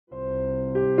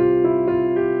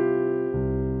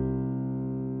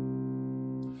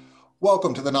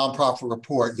Welcome to the Nonprofit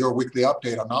Report, your weekly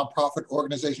update on nonprofit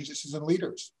organizations, issues, and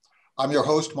leaders. I'm your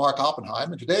host, Mark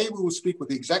Oppenheim, and today we will speak with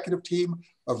the executive team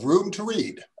of Room to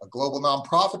Read, a global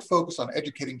nonprofit focused on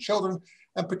educating children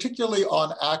and particularly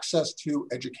on access to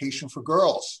education for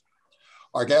girls.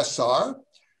 Our guests are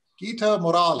Geetha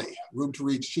Murali, Room to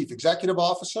Read's Chief Executive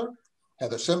Officer,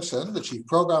 Heather Simpson, the Chief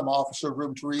Program Officer of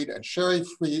Room to Read, and Shari,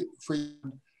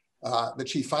 Freedman, the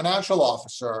Chief Financial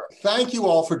Officer. Thank you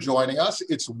all for joining us.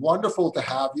 It's wonderful to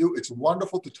have you. It's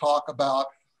wonderful to talk about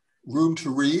Room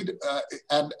to Read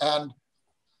and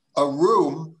a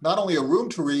room, not only a room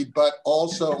to read, but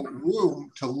also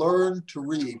room to learn to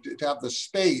read, to have the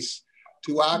space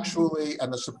to actually,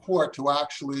 and the support to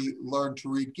actually learn to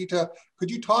read. Geetha, could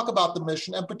you talk about the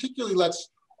mission? And particularly, let's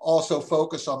also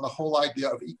focus on the whole idea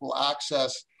of equal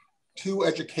access to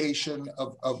education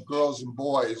of girls and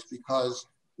boys, because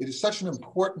it is such an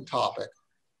important topic,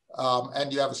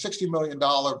 and you have a $60 million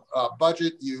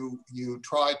budget. You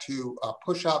try to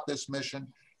push out this mission.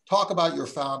 Talk about your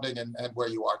founding and where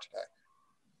you are today.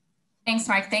 Thanks,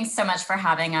 Mark. Thanks so much for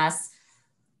having us.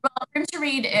 Well, Room to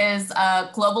Read is a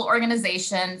global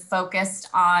organization focused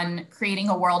on creating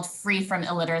a world free from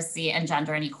illiteracy and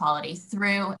gender inequality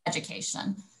through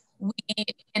education. We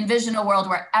envision a world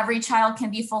where every child can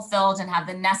be fulfilled and have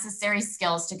the necessary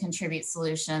skills to contribute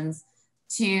solutions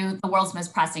to the world's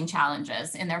most pressing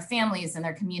challenges in their families, in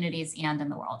their communities, and in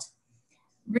the world.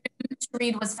 Room to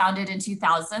Read was founded in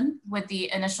 2000 with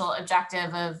the initial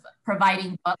objective of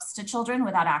providing books to children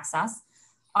without access.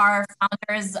 Our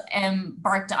founders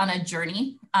embarked on a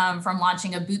journey from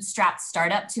launching a bootstrap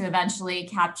startup to eventually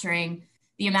capturing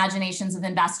the imaginations of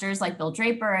investors like Bill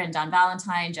Draper and Don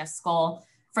Valentine, Jeff Skoll.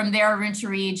 From there, Room to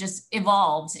Read just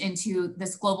evolved into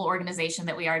this global organization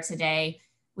that we are today,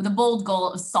 with a bold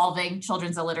goal of solving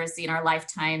children's illiteracy in our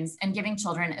lifetimes and giving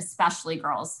children, especially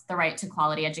girls, the right to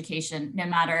quality education, no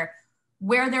matter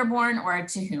where they're born or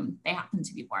to whom they happen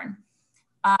to be born.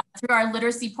 Through our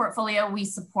literacy portfolio, we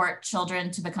support children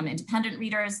to become independent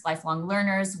readers, lifelong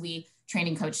learners. We train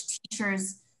and coach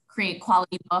teachers, create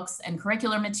quality books and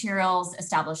curricular materials,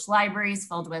 establish libraries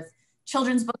filled with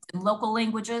children's books in local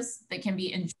languages that can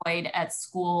be enjoyed at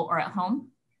school or at home.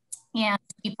 And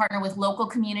we partner with local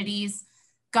communities,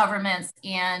 governments,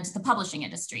 and the publishing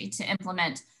industry to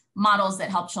implement models that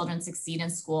help children succeed in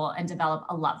school and develop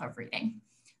a love of reading.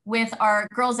 With our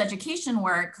girls' education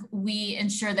work, we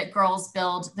ensure that girls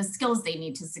build the skills they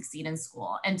need to succeed in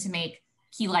school and to make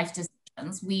key life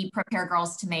decisions. We prepare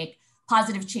girls to make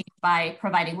positive change by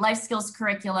providing life skills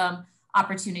curriculum,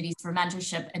 opportunities for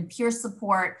mentorship and peer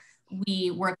support.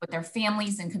 We work with their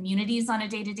families and communities on a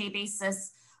day-to-day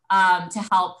basis to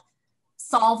help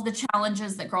solve the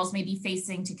challenges that girls may be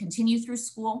facing to continue through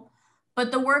school.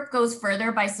 But the work goes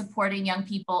further by supporting young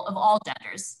people of all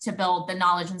genders to build the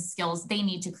knowledge and skills they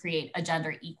need to create a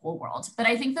gender equal world. But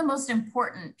I think the most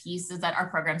important piece is that our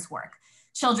programs work.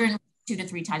 Children 2 to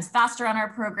 3 times faster on our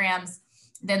programs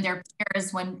than their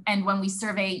peers. When we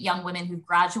survey young women who've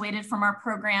graduated from our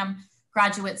program,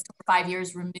 graduates 5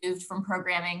 years removed from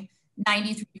programming,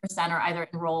 93% are either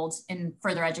enrolled in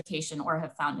further education or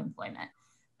have found employment.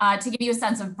 To give you a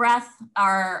sense of breadth,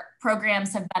 our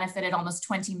programs have benefited almost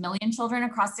 20 million children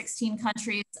across 16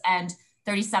 countries and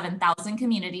 37,000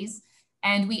 communities,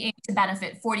 and we aim to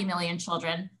benefit 40 million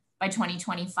children by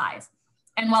 2025.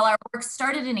 And while our work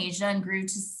started in Asia and grew to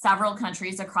several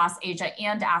countries across Asia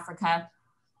and Africa,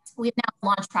 we've now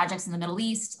launched projects in the Middle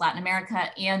East, Latin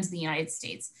America, and the United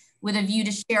States, with a view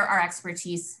to share our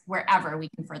expertise wherever we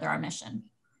can further our mission.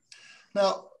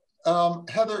 Now,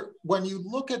 Heather, when you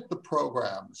look at the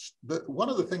programs, one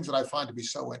of the things that I find to be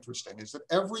so interesting is that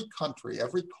every country,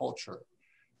 every culture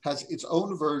has its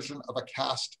own version of a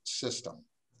caste system.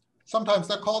 Sometimes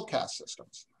they're called caste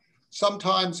systems.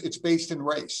 Sometimes it's based in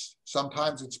race.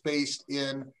 Sometimes it's based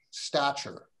in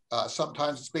stature.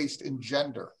 Sometimes it's based in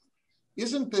gender.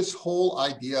 Isn't this whole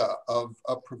idea of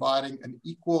providing an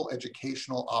equal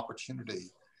educational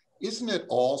opportunity, isn't it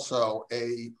also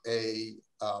a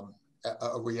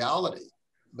reality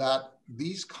that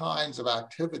these kinds of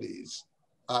activities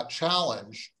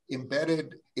challenge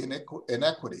embedded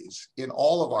inequities in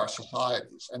all of our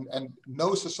societies, and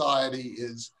no society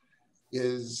is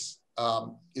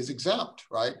exempt,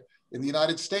 right? In the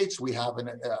United States, we have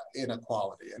an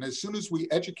inequality, and as soon as we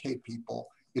educate people,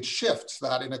 it shifts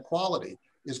that inequality.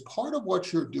 Is part of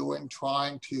what you're doing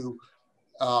trying to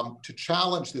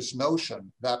challenge this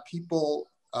notion that people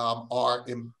are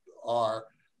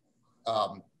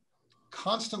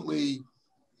constantly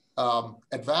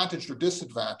advantaged or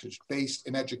disadvantaged based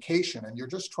in education, and you're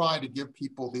just trying to give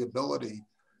people the ability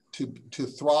to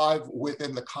thrive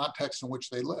within the context in which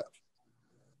they live?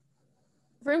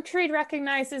 Room to Read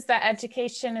recognizes that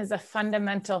education is a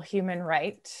fundamental human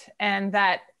right, and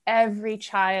that every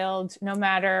child, no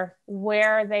matter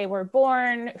where they were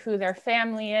born, who their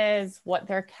family is, what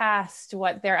their caste,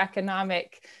 what their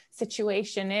economic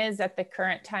situation is at the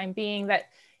current time being, that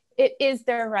it is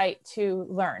their right to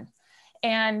learn.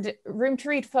 And Room to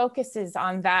Read focuses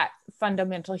on that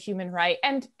fundamental human right.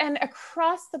 And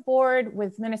across the board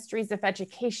with ministries of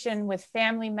education, with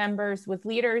family members, with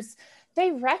leaders, they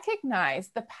recognize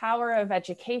the power of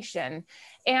education.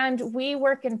 And we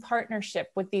work in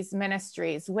partnership with these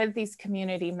ministries, with these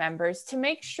community members to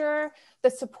make sure the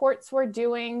supports we're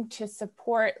doing to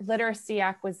support literacy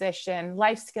acquisition,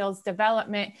 life skills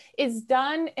development is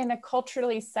done in a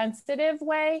culturally sensitive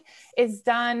way, is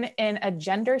done in a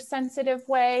gender sensitive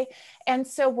way. And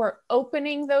so we're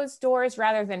opening those doors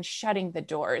rather than shutting the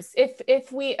doors.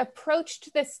 If we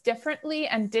approached this differently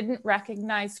and didn't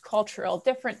recognize cultural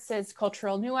differences,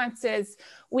 cultural nuances,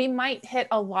 we might hit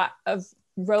a lot of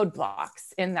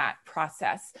roadblocks in that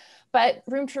process. But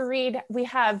Room to Read, we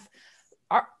have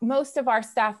most of our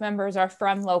staff members are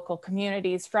from local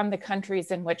communities, from the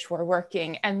countries in which we're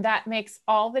working. And that makes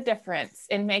all the difference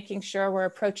in making sure we're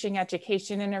approaching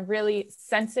education in a really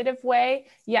sensitive way.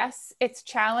 Yes, it's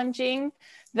challenging,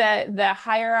 the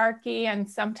hierarchy and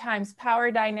sometimes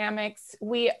power dynamics.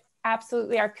 We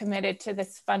absolutely are committed to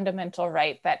this fundamental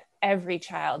right that every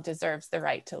child deserves the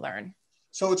right to learn.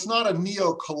 So it's not a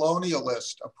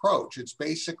neo-colonialist approach. It's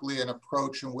basically an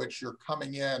approach in which you're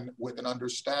coming in with an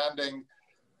understanding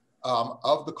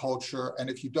of the culture. And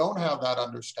if you don't have that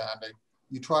understanding,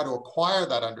 you try to acquire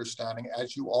that understanding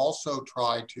as you also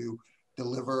try to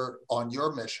deliver on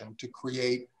your mission to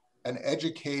create an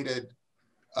educated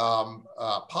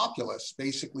populace,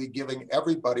 basically giving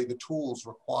everybody the tools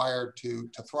required to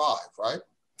thrive, right?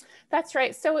 That's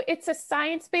right. So it's a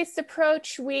science-based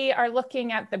approach. We are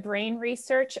looking at the brain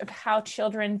research of how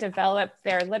children develop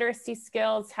their literacy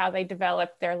skills, how they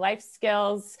develop their life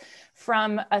skills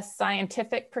from a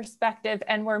scientific perspective.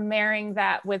 And we're marrying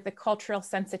that with the cultural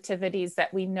sensitivities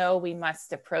that we know we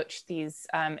must approach these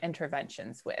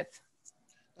interventions with.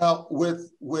 Now,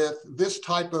 with this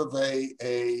type of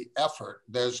a effort,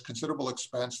 there's considerable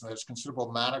expense and there's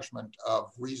considerable management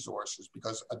of resources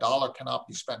because a dollar cannot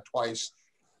be spent twice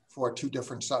for two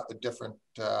different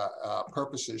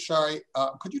purposes. Shari,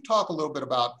 could you talk a little bit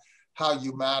about how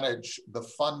you manage the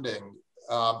funding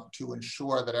to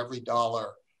ensure that every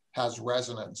dollar has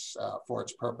resonance for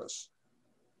its purpose?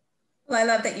 Well, I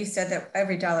love that you said that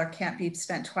every dollar can't be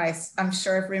spent twice. I'm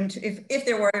sure if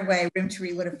there were a way, Room to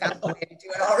Read would have found a way to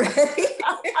do it already.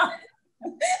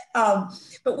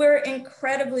 But we're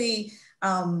incredibly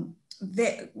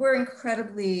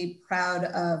proud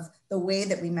of the way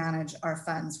that we manage our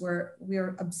funds.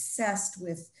 We're obsessed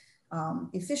with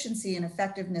efficiency and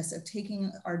effectiveness of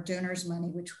taking our donors' money,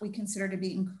 which we consider to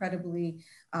be incredibly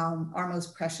one of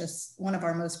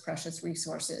our most precious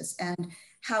resources. And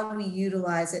how we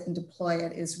utilize it and deploy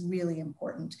it is really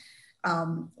important.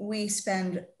 We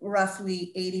spend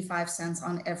roughly 85 cents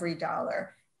on every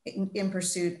dollar in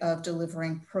pursuit of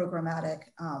delivering programmatic.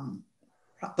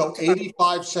 So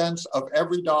 85 cents of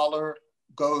every dollar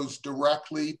goes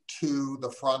directly to the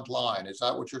front line. Is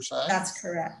that what you're saying? That's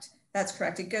correct. That's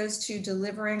correct. It goes to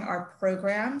delivering our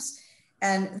programs.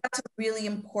 And that's a really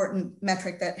important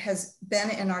metric that has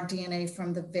been in our DNA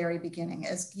from the very beginning.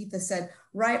 As Geetha said,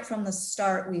 right from the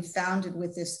start, we founded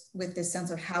with this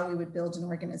sense of how we would build an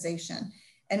organization.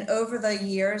 And over the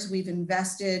years, we've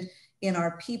invested in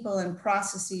our people and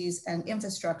processes and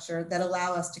infrastructure that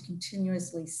allow us to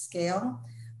continuously scale,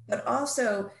 but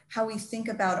also how we think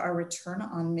about our return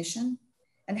on mission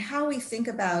and how we think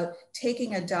about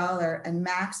taking a dollar and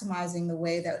maximizing the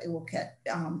way that it will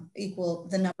equal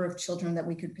the number of children that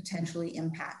we could potentially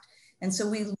impact. And so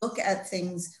we look at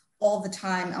things all the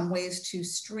time on ways to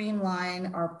streamline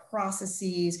our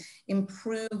processes,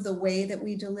 improve the way that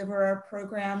we deliver our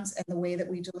programs and the way that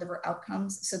we deliver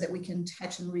outcomes so that we can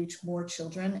touch and reach more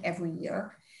children every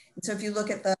year. And so if you look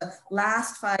at the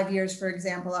last 5 years, for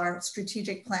example, our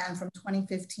strategic plan from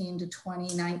 2015 to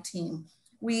 2019,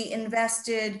 we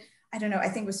invested, I don't know, I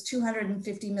think it was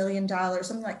 $250 million,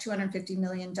 something like $250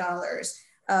 million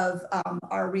of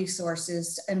our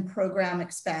resources and program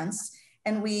expense,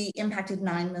 and we impacted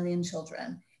 9 million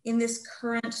children. In this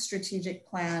current strategic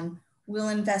plan, we'll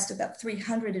invest about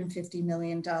 $350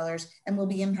 million and we'll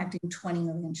be impacting 20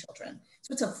 million children.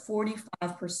 So it's a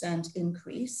 45%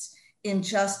 increase in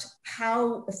just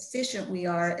how efficient we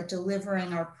are at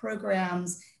delivering our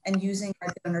programs and using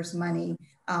our donors' money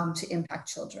to impact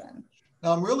children.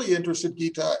 Now, I'm really interested,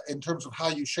 Geetha, in terms of how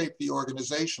you shape the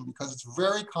organization, because it's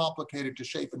very complicated to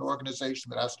shape an organization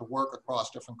that has to work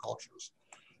across different cultures.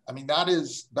 I mean, that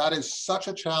is such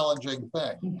a challenging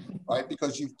thing, right?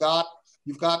 Because you've got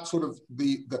sort of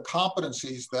the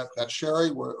competencies that Shari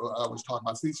was talking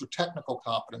about. So these are technical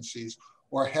competencies,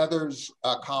 or Heather's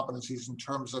competencies in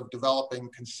terms of developing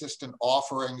consistent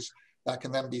offerings that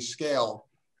can then be scaled.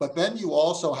 But then you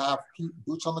also have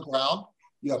boots on the ground.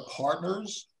 You have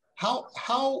partners.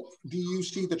 How do you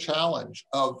see the challenge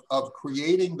of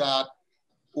creating that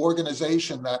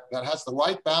organization that has the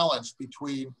right balance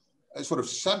between sort of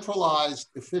centralized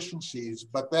efficiencies,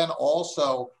 but then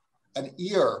also an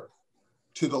ear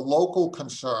to the local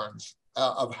concerns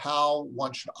of how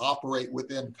one should operate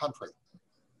within country?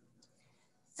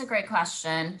 It's a great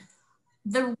question.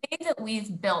 The way that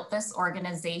we've built this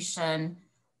organization,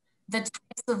 the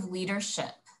types of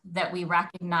leadership that we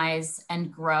recognize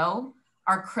and grow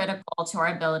are critical to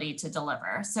our ability to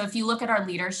deliver. So if you look at our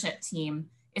leadership team,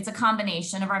 it's a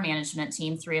combination of our management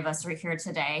team. 3 of us are here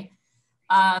today.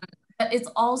 But it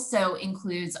also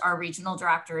includes our regional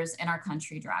directors and our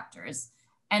country directors.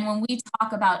 And when we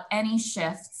talk about any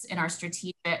shifts in our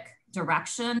strategic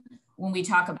direction, when we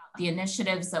talk about the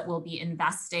initiatives that we'll be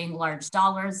investing large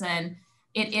dollars in,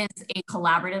 it is a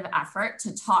collaborative effort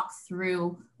to talk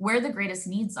through where the greatest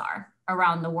needs are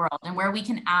around the world and where we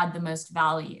can add the most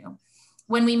value.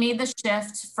 When we made the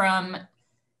shift from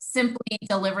simply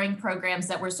delivering programs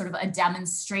that were sort of a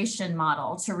demonstration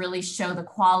model to really show the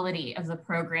quality of the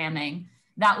programming,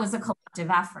 that was a collective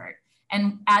effort.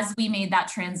 And as we made that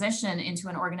transition into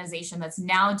an organization that's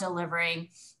now delivering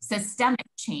systemic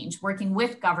change, working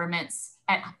with governments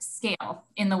at scale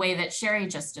in the way that Shari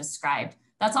just described,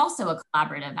 that's also a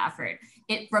collaborative effort.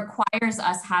 It requires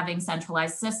us having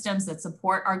centralized systems that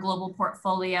support our global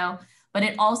portfolio, but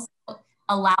it also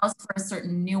allows for a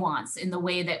certain nuance in the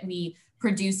way that we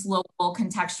produce local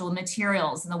contextual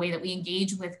materials, in the way that we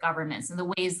engage with governments, in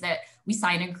the ways that we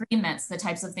sign agreements, the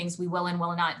types of things we will and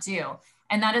will not do.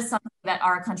 And that is something that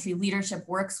our country leadership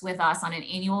works with us on an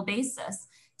annual basis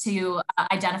to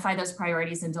identify those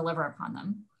priorities and deliver upon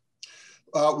them.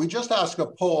 We just asked a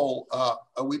poll,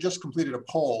 we just completed a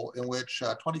poll in which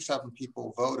 27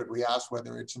 people voted. We asked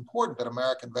whether it's important that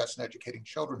America invest in educating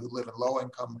children who live in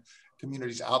low-income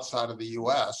communities outside of the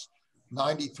US.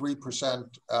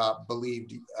 93%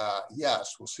 believed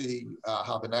yes. We'll see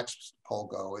how the next poll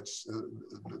go. It's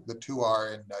the two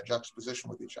are in juxtaposition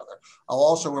with each other. I'll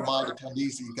also remind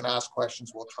attendees that you can ask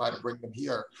questions. We'll try to bring them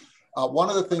here. One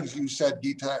of the things you said,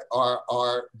 Geetha,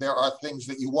 there are things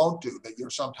that you won't do that you're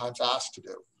sometimes asked to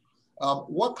do.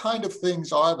 What kind of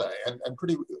things are they? And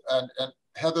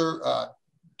Heather,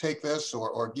 take this,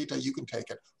 or Geetha, you can take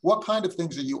it. What kind of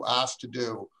things are you asked to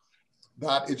do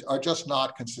that are just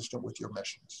not consistent with your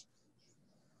missions?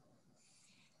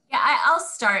 Yeah, I'll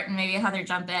start and maybe Heather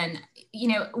jump in. You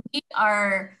know, we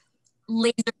are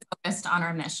laser focused on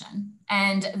our mission,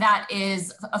 and that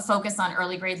is a focus on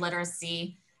early grade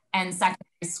literacy and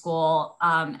secondary school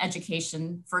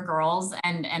education for girls,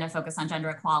 and a focus on gender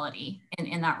equality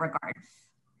in that regard.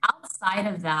 Outside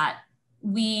of that,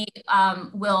 we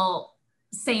will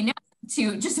say no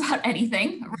to just about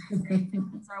anything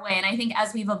our way. And I think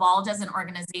as we've evolved as an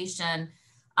organization,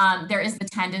 there is the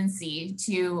tendency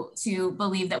to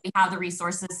believe that we have the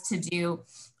resources to do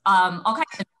all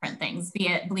kinds of different things, be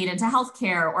it bleed into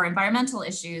healthcare or environmental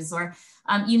issues or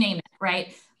you name it,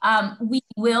 right? We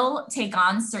will take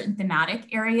on certain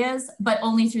thematic areas, but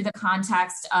only through the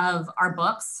context of our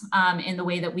books in the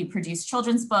way that we produce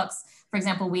children's books. For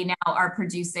example, we now are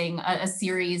producing a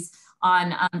series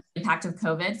on the impact of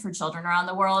COVID for children around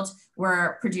the world.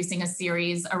 We're producing a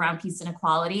series around peace and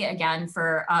equality, again,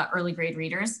 for early grade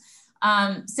readers.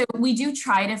 So we do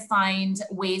try to find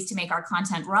ways to make our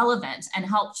content relevant and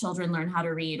help children learn how to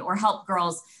read, or help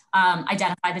girls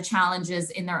identify the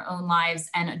challenges in their own lives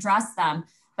and address them.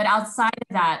 But outside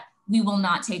of that, we will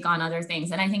not take on other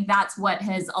things. And I think that's what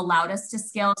has allowed us to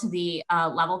scale to the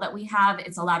level that we have.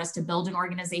 It's allowed us to build an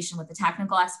organization with the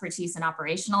technical expertise and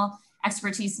operational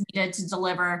expertise needed to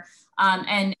deliver.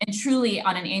 And truly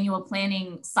on an annual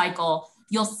planning cycle,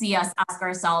 you'll see us ask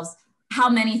ourselves, how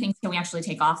many things can we actually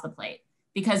take off the plate?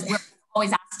 Because we're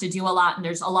always asked to do a lot, and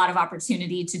there's a lot of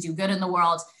opportunity to do good in the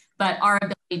world, but our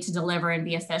ability to deliver and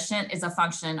be efficient is a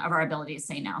function of our ability to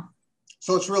say no.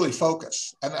 So it's really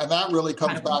focus. And that really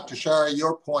comes back to Shari,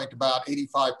 your point about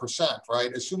 85%,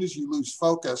 right? As soon as you lose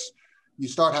focus, you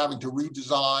start having to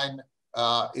redesign,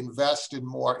 invest in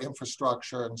more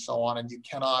infrastructure and so on, and you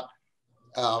can't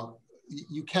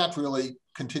really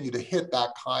continue to hit that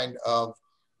kind of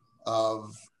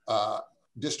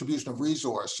distribution of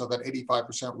resource so that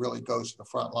 85% really goes to the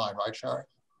front line, right, Shari?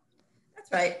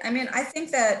 That's right. I mean, I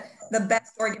think that the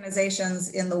best organizations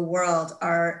in the world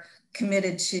are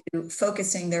committed to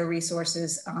focusing their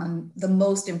resources on the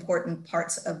most important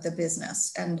parts of the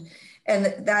business. And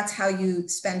that's how you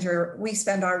we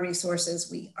spend our resources.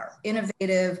 We are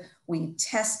innovative, we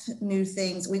test new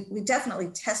things. We definitely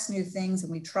test new things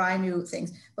and we try new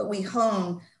things, but we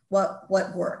hone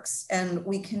what works. And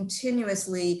we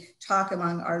continuously talk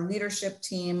among our leadership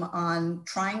team on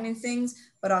trying new things,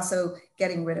 but also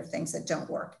getting rid of things that don't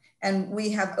work. And we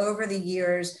have over the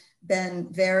years been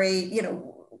very,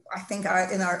 I think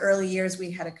in our early years, we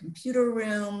had a computer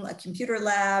room, a computer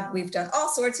lab. We've done all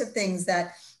sorts of things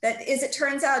that as it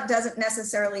turns out, doesn't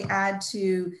necessarily add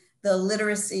to the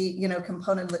literacy,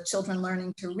 component of children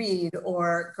learning to read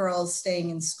or girls staying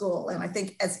in school. And I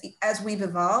think as we've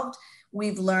evolved,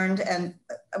 we've learned, and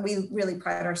we really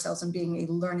pride ourselves on being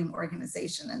a learning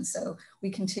organization. And so we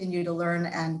continue to learn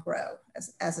and grow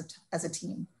as a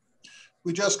team.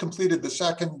 We just completed the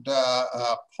second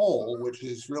poll, which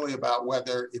is really about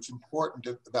whether it's important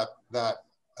that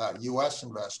US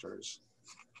investors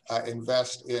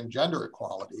invest in gender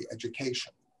equality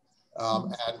education.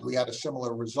 And we had a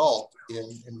similar result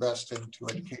in investing to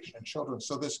education in children.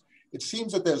 So it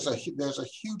seems that there's a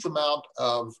huge amount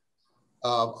of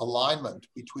alignment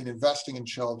between investing in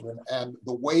children and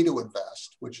the way to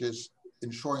invest, which is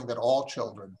ensuring that all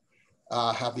children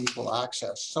have equal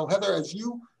access. So Heather, as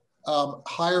you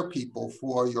hire people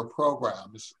for your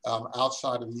programs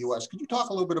outside of the US, could you talk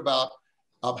a little bit about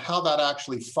how that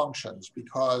actually functions?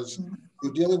 Because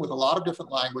you're dealing with a lot of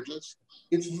different languages.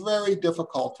 It's very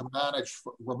difficult to manage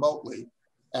remotely.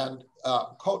 And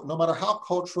no matter how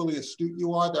culturally astute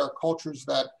you are, there are cultures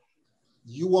that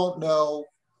you won't know,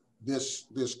 this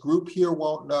group here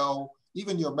won't know,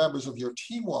 even your members of your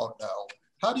team won't know.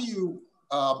 How do you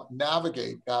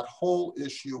navigate that whole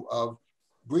issue of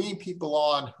bringing people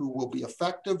on who will be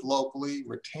effective locally,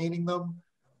 retaining them,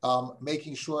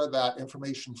 making sure that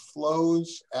information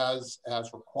flows as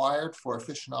required for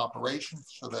efficient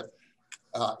operations, so that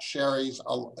Shari's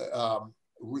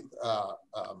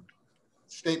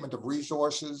statement of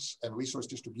resources and resource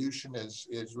distribution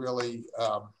is really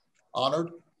honored?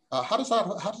 How does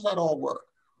that all work?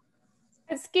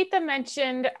 As Geetha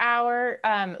mentioned, our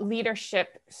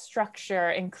leadership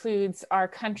structure includes our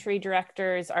country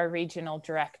directors, our regional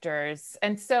directors.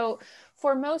 And so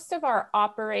for most of our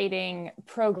operating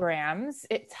programs,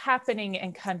 it's happening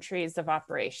in countries of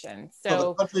operation.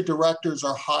 So the country directors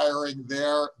are hiring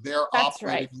their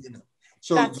operating unit.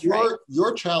 So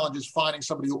your challenge is finding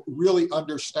somebody who really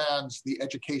understands the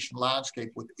education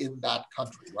landscape within that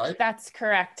country, right? That's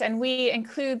correct. And we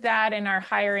include that in our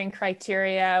hiring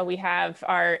criteria. We have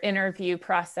our interview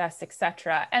process, et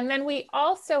cetera. And then we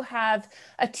also have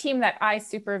a team that I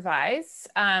supervise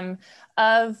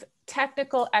of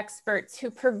technical experts who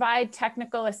provide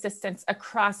technical assistance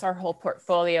across our whole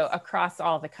portfolio, across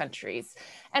all the countries.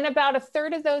 And about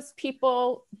 1/3 of those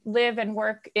people live and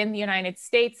work in the United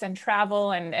States and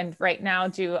travel and right now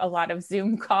do a lot of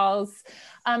Zoom calls.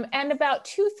 And about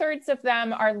 2/3 of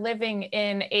them are living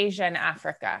in Asia and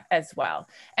Africa as well.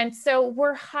 And so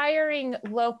we're hiring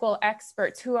local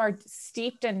experts who are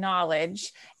steeped in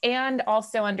knowledge and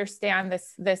also understand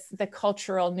the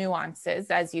cultural nuances,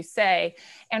 as you say.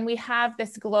 And we have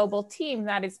this global team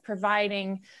that is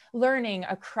providing learning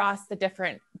across the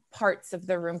different parts of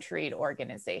the Room to Read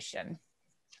organization.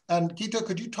 And Geetha,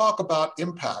 could you talk about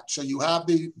impact? So you have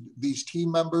these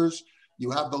team members, you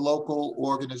have the local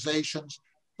organizations,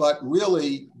 but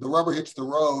really the rubber hits the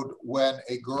road when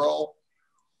a girl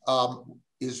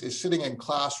is sitting in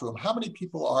classroom. How many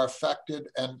people are affected?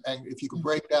 And if you could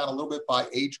break down a little bit by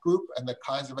age group and the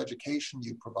kinds of education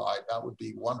you provide, that would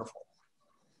be wonderful.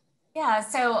 Yeah,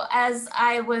 so as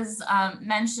I was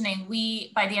mentioning,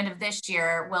 we, by the end of this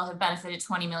year, will have benefited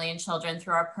 20 million children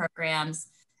through our programs.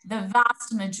 The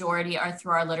vast majority are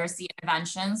through our literacy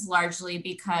interventions, largely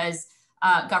because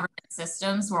government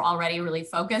systems were already really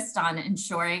focused on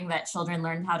ensuring that children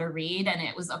learned how to read, and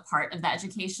it was a part of the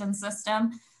education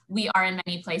system. We are in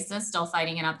many places still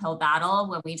fighting an uphill battle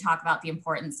when we talk about the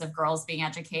importance of girls being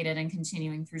educated and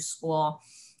continuing through school.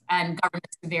 And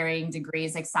governments to varying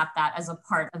degrees accept that as a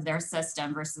part of their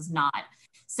system versus not.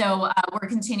 So we're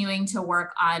continuing to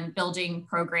work on building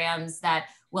programs that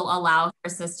will allow for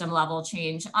system level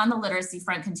change on the literacy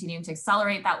front, continuing to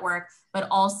accelerate that work, but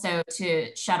also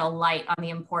to shed a light on the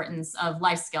importance of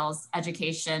life skills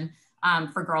education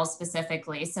for girls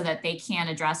specifically, so that they can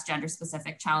address gender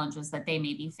specific challenges that they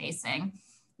may be facing.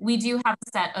 We do have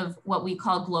a set of what we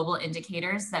call global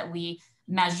indicators that we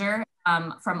measure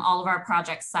from all of our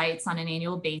project sites on an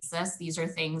annual basis. These are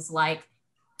things like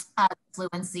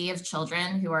fluency of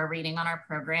children who are reading on our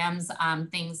programs,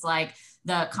 things like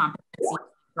the competency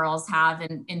girls have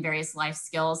in various life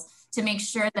skills, to make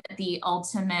sure that the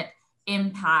ultimate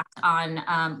impact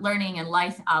on learning and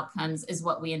life outcomes is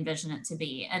what we envision it to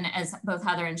be. And as both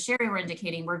Heather and Shari were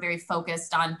indicating, we're very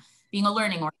focused on being a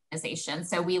learning organization.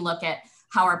 So we look at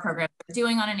how our programs are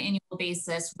doing on an annual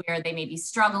basis, where they may be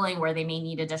struggling, where they may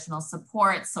need additional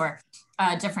supports or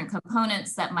different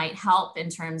components that might help in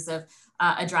terms of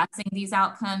addressing these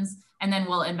outcomes. And then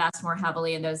we'll invest more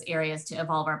heavily in those areas to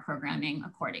evolve our programming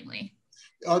accordingly.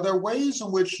 Are there ways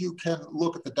in which you can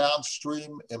look at the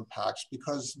downstream impacts?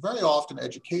 Because very often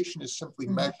education is simply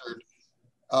measured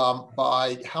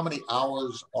by how many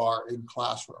hours are in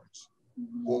classrooms,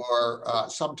 or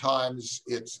sometimes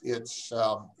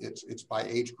it's by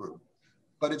age group.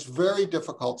 But it's very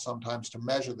difficult sometimes to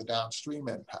measure the downstream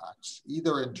impacts,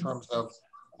 either in terms of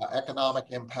economic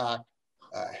impact,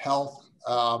 health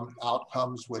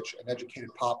outcomes, which an educated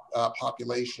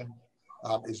population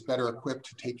is better equipped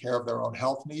to take care of their own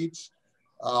health needs.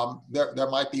 There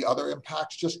might be other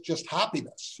impacts, just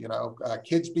happiness,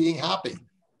 kids being happy,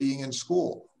 being in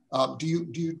school. Do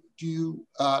you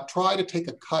try to take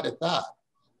a cut at that?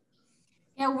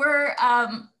 Yeah, we're,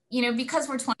 because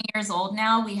we're 20 years old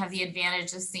now, we have the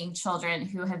advantage of seeing children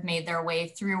who have made their way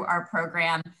through our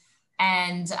program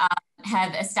and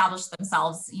have established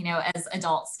themselves, as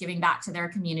adults, giving back to their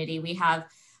community. We have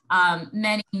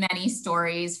many, many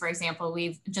stories. For example,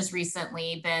 we've just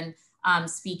recently been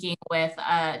speaking with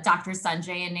Dr.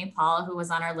 Sanjay in Nepal, who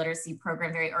was on our literacy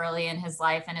program very early in his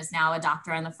life and is now a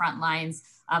doctor on the front lines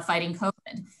fighting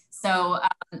COVID. So,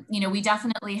 we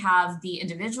definitely have the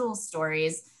individual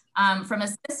stories. From a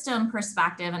system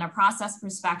perspective and a process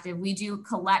perspective, we do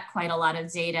collect quite a lot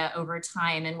of data over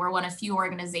time, and we're one of few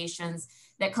organizations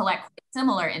that collect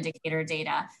similar indicator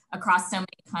data across so many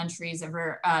countries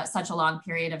over such a long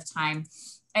period of time.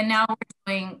 And now we're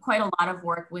doing quite a lot of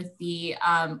work with the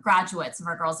graduates of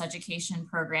our girls' education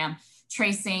program,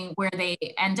 tracing where they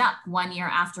end up 1 year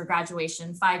after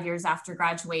graduation, 5 years after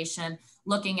graduation,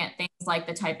 looking at things like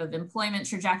the type of employment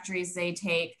trajectories they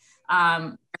take,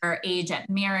 their age at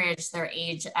marriage, their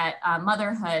age at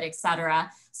motherhood, et cetera.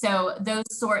 So those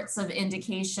sorts of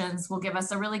indications will give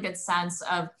us a really good sense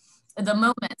of the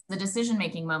moments, the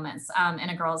decision-making moments in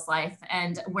a girl's life,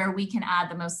 and where we can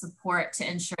add the most support to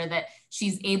ensure that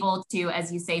she's able to,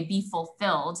 as you say, be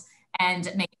fulfilled and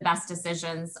make the best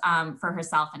decisions for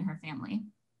herself and her family.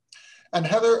 And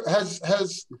Heather, has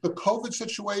the COVID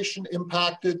situation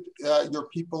impacted your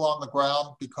people on the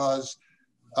ground? Because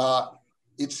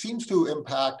it seems to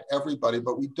impact everybody,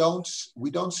 but we don't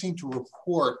seem to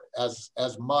report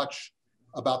as much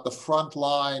about the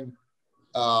frontline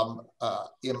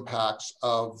impacts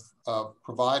of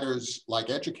providers like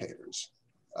educators,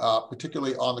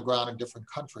 particularly on the ground in different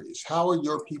countries. How are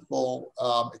your people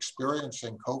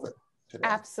experiencing COVID today?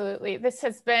 Absolutely. This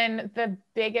has been the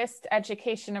biggest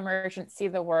education emergency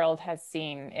the world has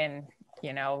seen in,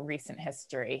 recent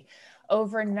history.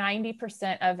 Over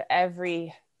 90% of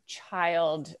every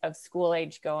child of school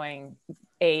age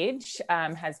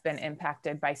has been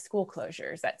impacted by school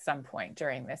closures at some point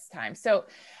during this time. So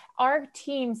our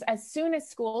teams, as soon as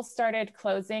schools started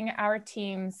closing, our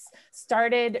teams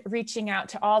started reaching out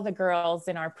to all the girls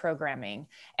in our programming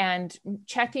and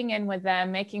checking in with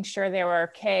them, making sure they were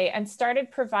okay, and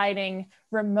started providing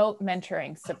remote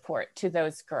mentoring support to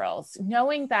those girls,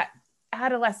 knowing that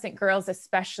adolescent girls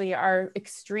especially are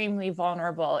extremely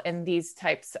vulnerable in these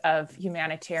types of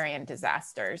humanitarian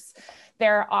disasters.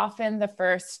 They're often the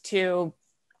first to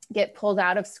get pulled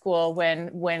out of school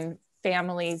when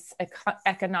family's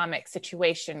economic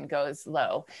situation goes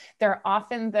low. They're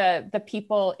often the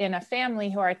people in a family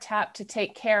who are tapped to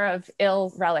take care of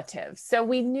ill relatives. So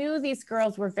we knew these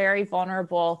girls were very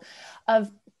vulnerable.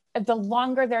 The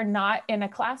longer they're not in a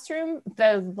classroom,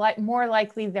 the more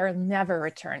likely they'll never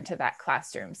return to that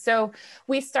classroom. So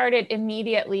we started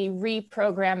immediately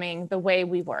reprogramming the way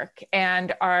we work,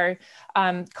 and our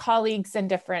colleagues in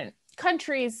different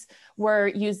countries were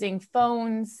using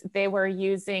phones, they were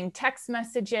using text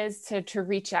messages to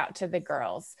reach out to the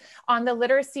girls. On the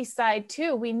literacy side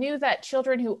too, we knew that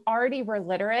children who already were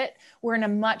literate were in a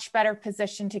much better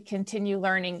position to continue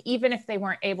learning, even if they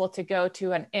weren't able to go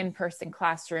to an in-person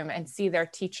classroom and see their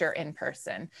teacher in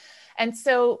person. And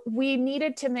so we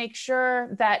needed to make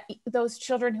sure that those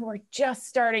children who were just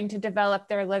starting to develop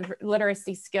their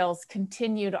literacy skills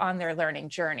continued on their learning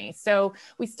journey. So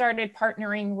we started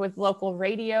partnering with local local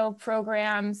radio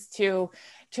programs to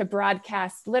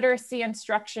broadcast literacy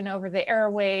instruction over the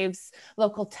airwaves,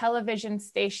 local television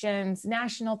stations,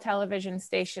 national television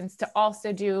stations, to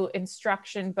also do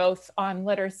instruction both on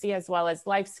literacy as well as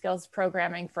life skills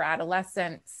programming for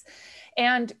adolescents.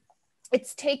 And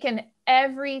it's taken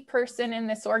every person in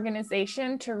this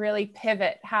organization to really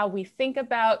pivot how we think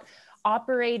about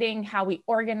operating, how we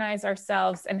organize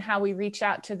ourselves, and how we reach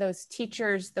out to those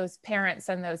teachers, those parents,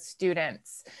 and those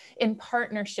students in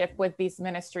partnership with these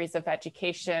ministries of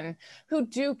education who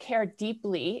do care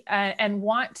deeply and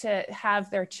want to have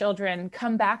their children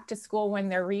come back to school when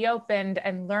they're reopened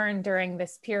and learn during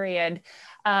this period.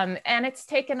 And it's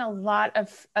taken a lot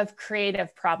of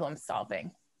creative problem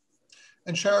solving.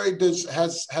 And Shari,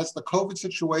 has the COVID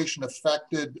situation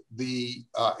affected the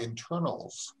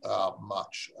internals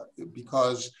much?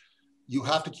 Because you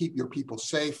have to keep your people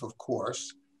safe, of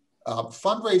course.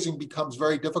 Fundraising becomes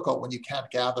very difficult when you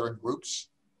can't gather in groups.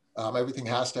 Everything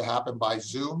has to happen by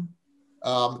Zoom.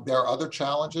 There are other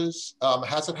challenges.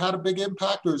 Has it had a big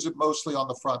impact, or is it mostly on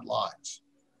the front lines?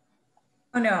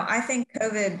 Oh no, I think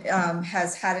COVID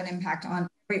has had an impact on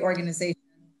every organization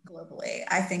globally.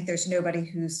 I think there's nobody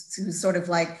who's sort of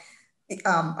like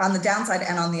on the downside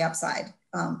and on the upside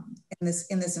in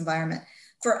this environment.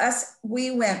 For us,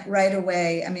 we went right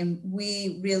away. I mean,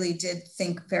 we really did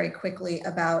think very quickly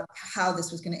about how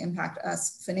this was going to impact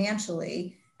us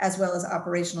financially as well as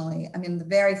operationally. I mean, the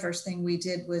very first thing we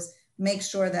did was make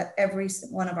sure that every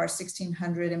one of our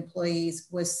 1,600 employees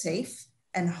was safe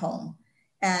and home.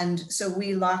 And so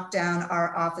we locked down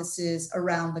our offices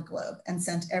around the globe and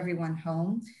sent everyone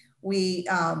home. We,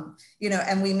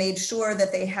 and we made sure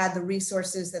that they had the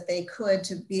resources that they could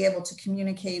to be able to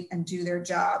communicate and do their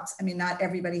jobs. I mean, not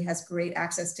everybody has great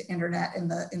access to internet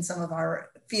in some of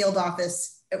our field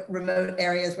office remote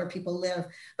areas where people live,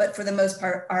 but for the most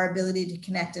part, our ability to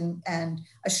connect and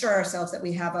assure ourselves that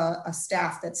we have a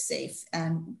staff that's safe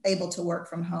and able to work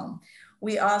from home.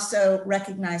 We also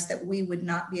recognized that we would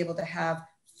not be able to have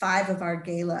 5 of our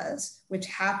galas, which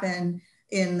happen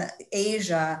in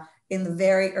Asia in the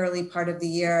very early part of the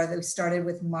year. They started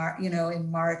with in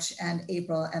March and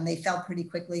April, and they fell pretty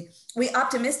quickly. We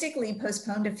optimistically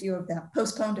postponed a few of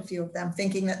them,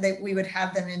 thinking that we would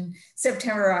have them in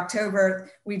September or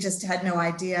October. We just had no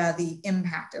idea the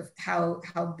impact of how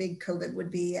big COVID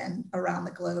would be and around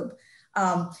the globe.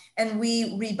 And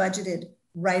we rebudgeted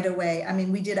right away. I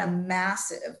mean, we did a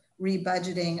massive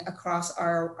rebudgeting across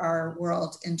our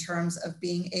world in terms of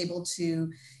being able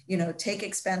to, take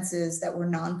expenses that were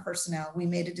non-personnel. We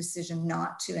made a decision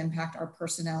not to impact our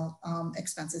personnel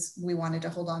expenses. We wanted to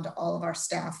hold on to all of our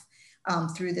staff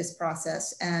through this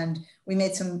process. And we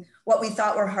made some, what we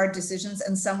thought were hard decisions,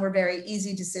 and some were very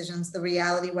easy decisions. The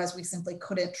reality was we simply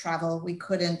couldn't travel. We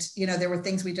couldn't, there were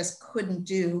things we just couldn't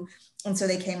do. And so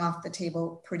they came off the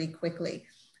table pretty quickly.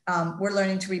 We're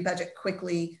learning to rebudget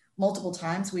quickly multiple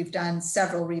times. We've done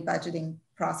several rebudgeting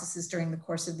processes during the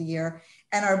course of the year.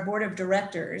 And our board of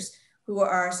directors, who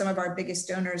are some of our biggest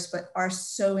donors, but are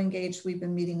so engaged, we've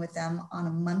been meeting with them on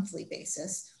a monthly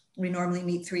basis. We normally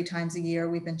meet 3 times a year.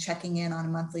 We've been checking in on a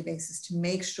monthly basis to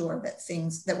make sure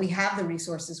that we have the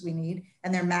resources we need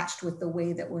and they're matched with the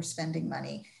way that we're spending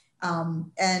money.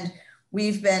 And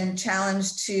we've been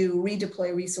challenged to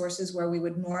redeploy resources where we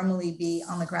would normally be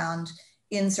on the ground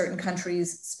in certain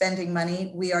countries spending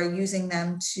money. We are using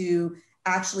them to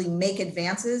actually make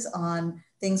advances on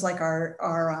things like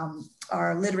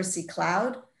our literacy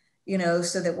cloud,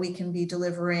 so that we can be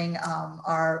delivering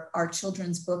our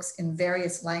children's books in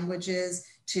various languages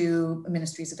to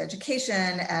ministries of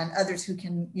education and others who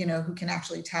can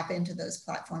actually tap into those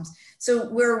platforms. So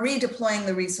we're redeploying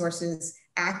the resources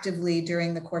actively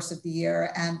during the course of the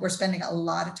year, and we're spending a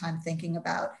lot of time thinking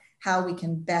about how we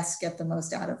can best get the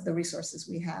most out of the resources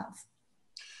we have.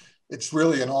 It's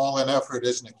really an all-in effort,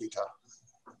 isn't it, Geetha?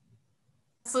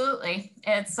 Absolutely.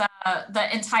 It's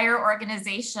the entire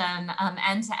organization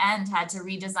end to end had to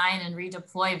redesign and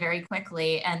redeploy very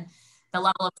quickly. And the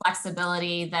level of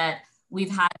flexibility that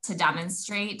we've had to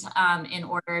demonstrate in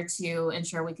order to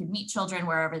ensure we could meet children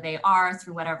wherever they are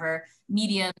through whatever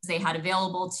mediums they had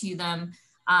available to them.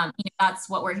 That's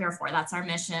what we're here for. That's our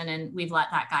mission, and we've let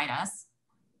that guide us.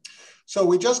 So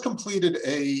we just completed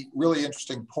a really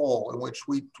interesting poll in which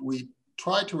we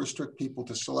tried to restrict people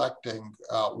to selecting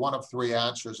one of 3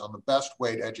 answers on the best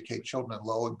way to educate children in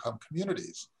low-income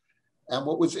communities. And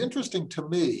what was interesting to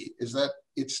me is that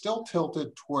it's still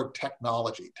tilted toward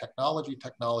technology.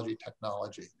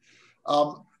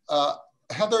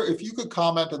 Heather, if you could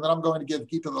comment, and then I'm going to give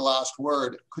Geetha the last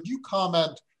word, could you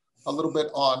comment a little bit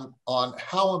on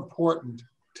how important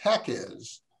tech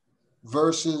is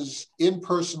versus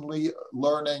in-person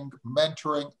learning,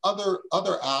 mentoring,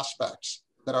 other aspects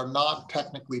that are not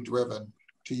technically driven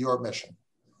to your mission?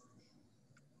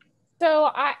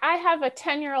 So I have a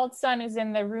 10-year-old son who's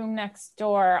in the room next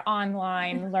door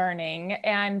online learning,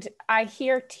 and I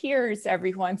hear tears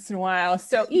every once in a while.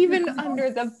 So even under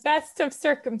the best of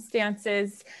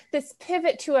circumstances, this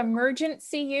pivot to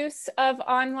emergency use of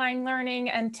online learning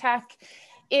and tech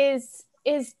is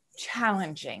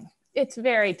challenging. It's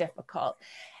very difficult.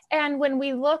 And when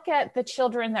we look at the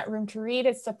children that Room to Read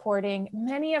is supporting,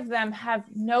 many of them have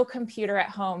no computer at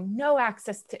home, no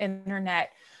access to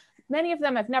internet. Many of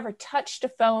them have never touched a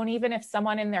phone, even if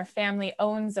someone in their family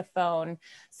owns a phone.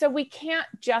 So we can't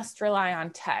just rely on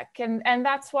tech. And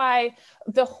that's why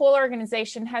the whole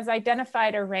organization has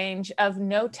identified a range of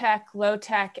no tech, low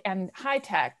tech, and high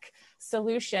tech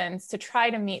solutions to try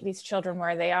to meet these children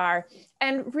where they are.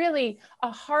 And really,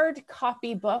 a hard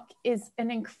copy book is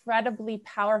an incredibly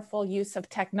powerful use of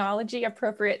technology,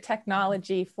 appropriate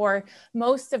technology for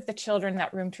most of the children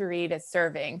that Room to Read is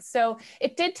serving. So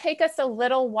it did take us a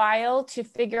little while to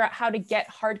figure out how to get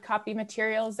hard copy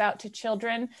materials out to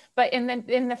children. But in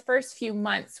the first few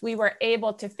months, we were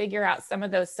able to figure out some of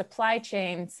those supply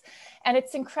chains. And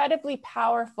it's incredibly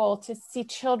powerful to see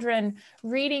children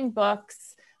reading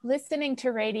books, listening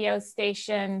to radio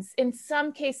stations, in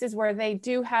some cases where they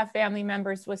do have family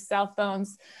members with cell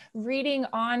phones, reading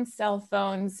on cell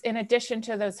phones, in addition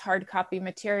to those hard copy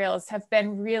materials, have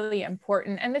been really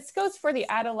important. And this goes for the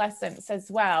adolescents as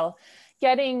well.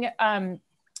 Getting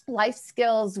life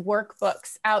skills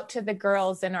workbooks out to the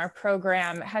girls in our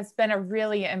program has been a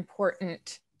really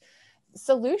important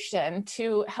solution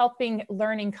to helping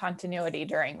learning continuity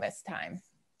during this time.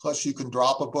 Plus, you can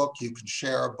drop a book, you can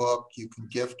share a book, you can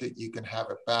gift it, you can have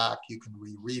it back, you can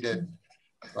reread it,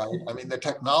 right? I mean, the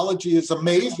technology is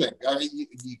amazing. I mean,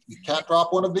 you can't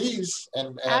drop one of these.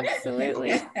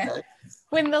 Absolutely. Right?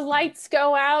 When the lights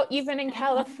go out, even in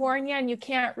California, and you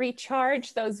can't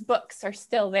recharge, those books are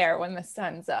still there when the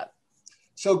sun's up.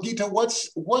 So Geetha,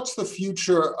 what's the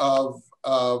future of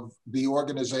the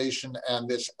organization and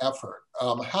this effort?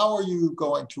 How are you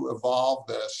going to evolve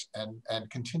this and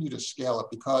continue to scale it?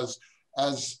 Because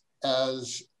as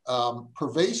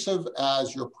pervasive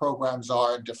as your programs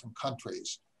are in different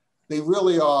countries, they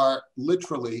really are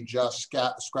literally just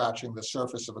scratching the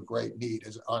surface of a great need,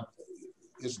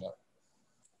 isn't it?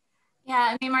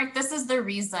 Yeah, I mean, Mark, this is the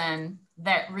reason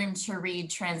that Room to Read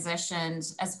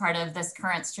transitioned as part of this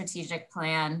current strategic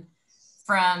plan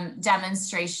from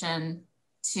demonstration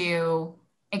to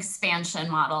expansion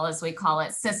model, as we call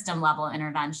it, system level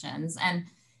interventions. And,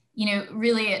 you know,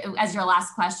 really, as your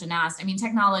last question asked, I mean,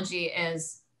 technology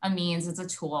is a means, it's a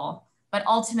tool, but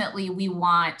ultimately we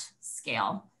want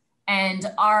scale.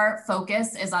 And our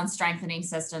focus is on strengthening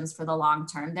systems for the long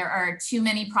term. There are too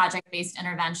many project-based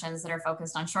interventions that are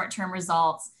focused on short-term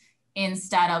results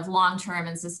instead of long-term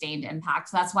and sustained impact.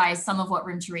 So that's why some of what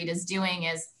Room to Read is doing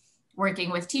is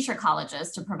working with teacher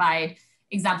colleges to provide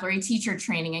exemplary teacher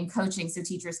training and coaching so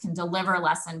teachers can deliver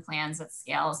lesson plans at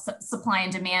scale, supply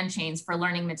and demand chains for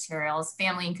learning materials,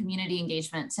 family and community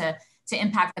engagement to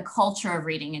impact the culture of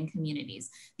reading in communities.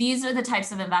 These are the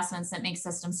types of investments that make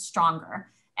systems stronger.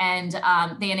 And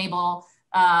they enable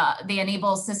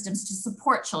systems to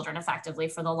support children effectively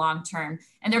for the long term.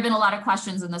 And there have been a lot of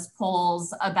questions in this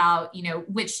polls about, you know,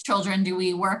 which children do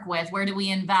we work with? Where do we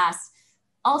invest?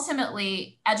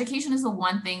 Ultimately, education is the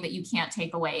one thing that you can't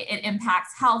take away. It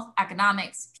impacts health,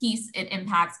 economics, peace. It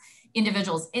impacts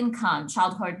individuals' income,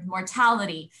 childhood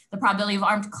mortality, the probability of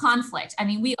armed conflict. I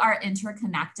mean, we are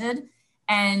interconnected.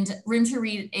 And Room to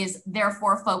Read is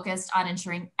therefore focused on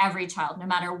ensuring every child, no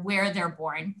matter where they're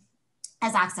born,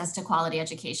 has access to quality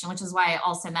education, which is why I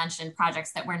also mentioned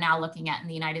projects that we're now looking at in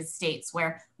the United States,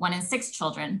 where 1 in 6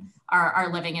 children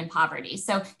are living in poverty.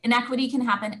 So inequity can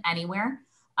happen anywhere.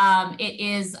 It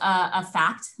is a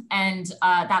fact, and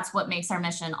that's what makes our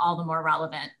mission all the more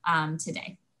relevant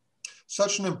today.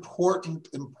 Such an important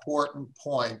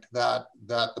point that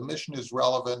the mission is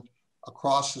relevant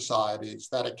across societies,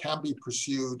 that it can be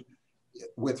pursued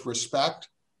with respect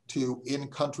to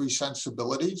in-country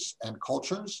sensibilities and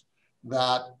cultures,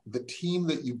 that the team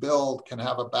that you build can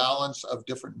have a balance of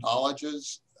different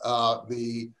knowledges,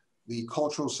 the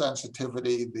cultural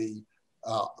sensitivity, the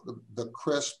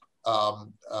crisp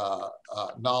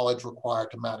knowledge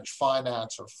required to manage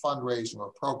finance or fundraising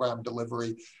or program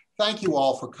delivery. Thank you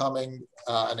all for coming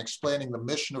and explaining the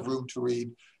mission of Room to Read.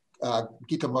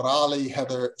 Geetha Murali,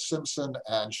 Heather Simpson,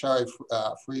 and Shari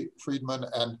Freedman,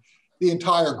 and the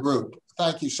entire group.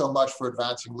 Thank you so much for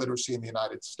advancing literacy in the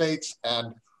United States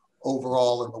and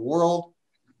overall in the world.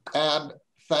 And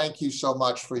thank you so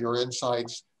much for your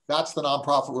insights. That's the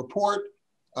Nonprofit Report.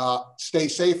 Stay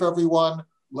safe, everyone.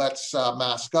 Let's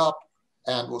mask up,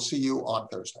 and we'll see you on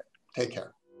Thursday. Take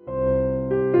care.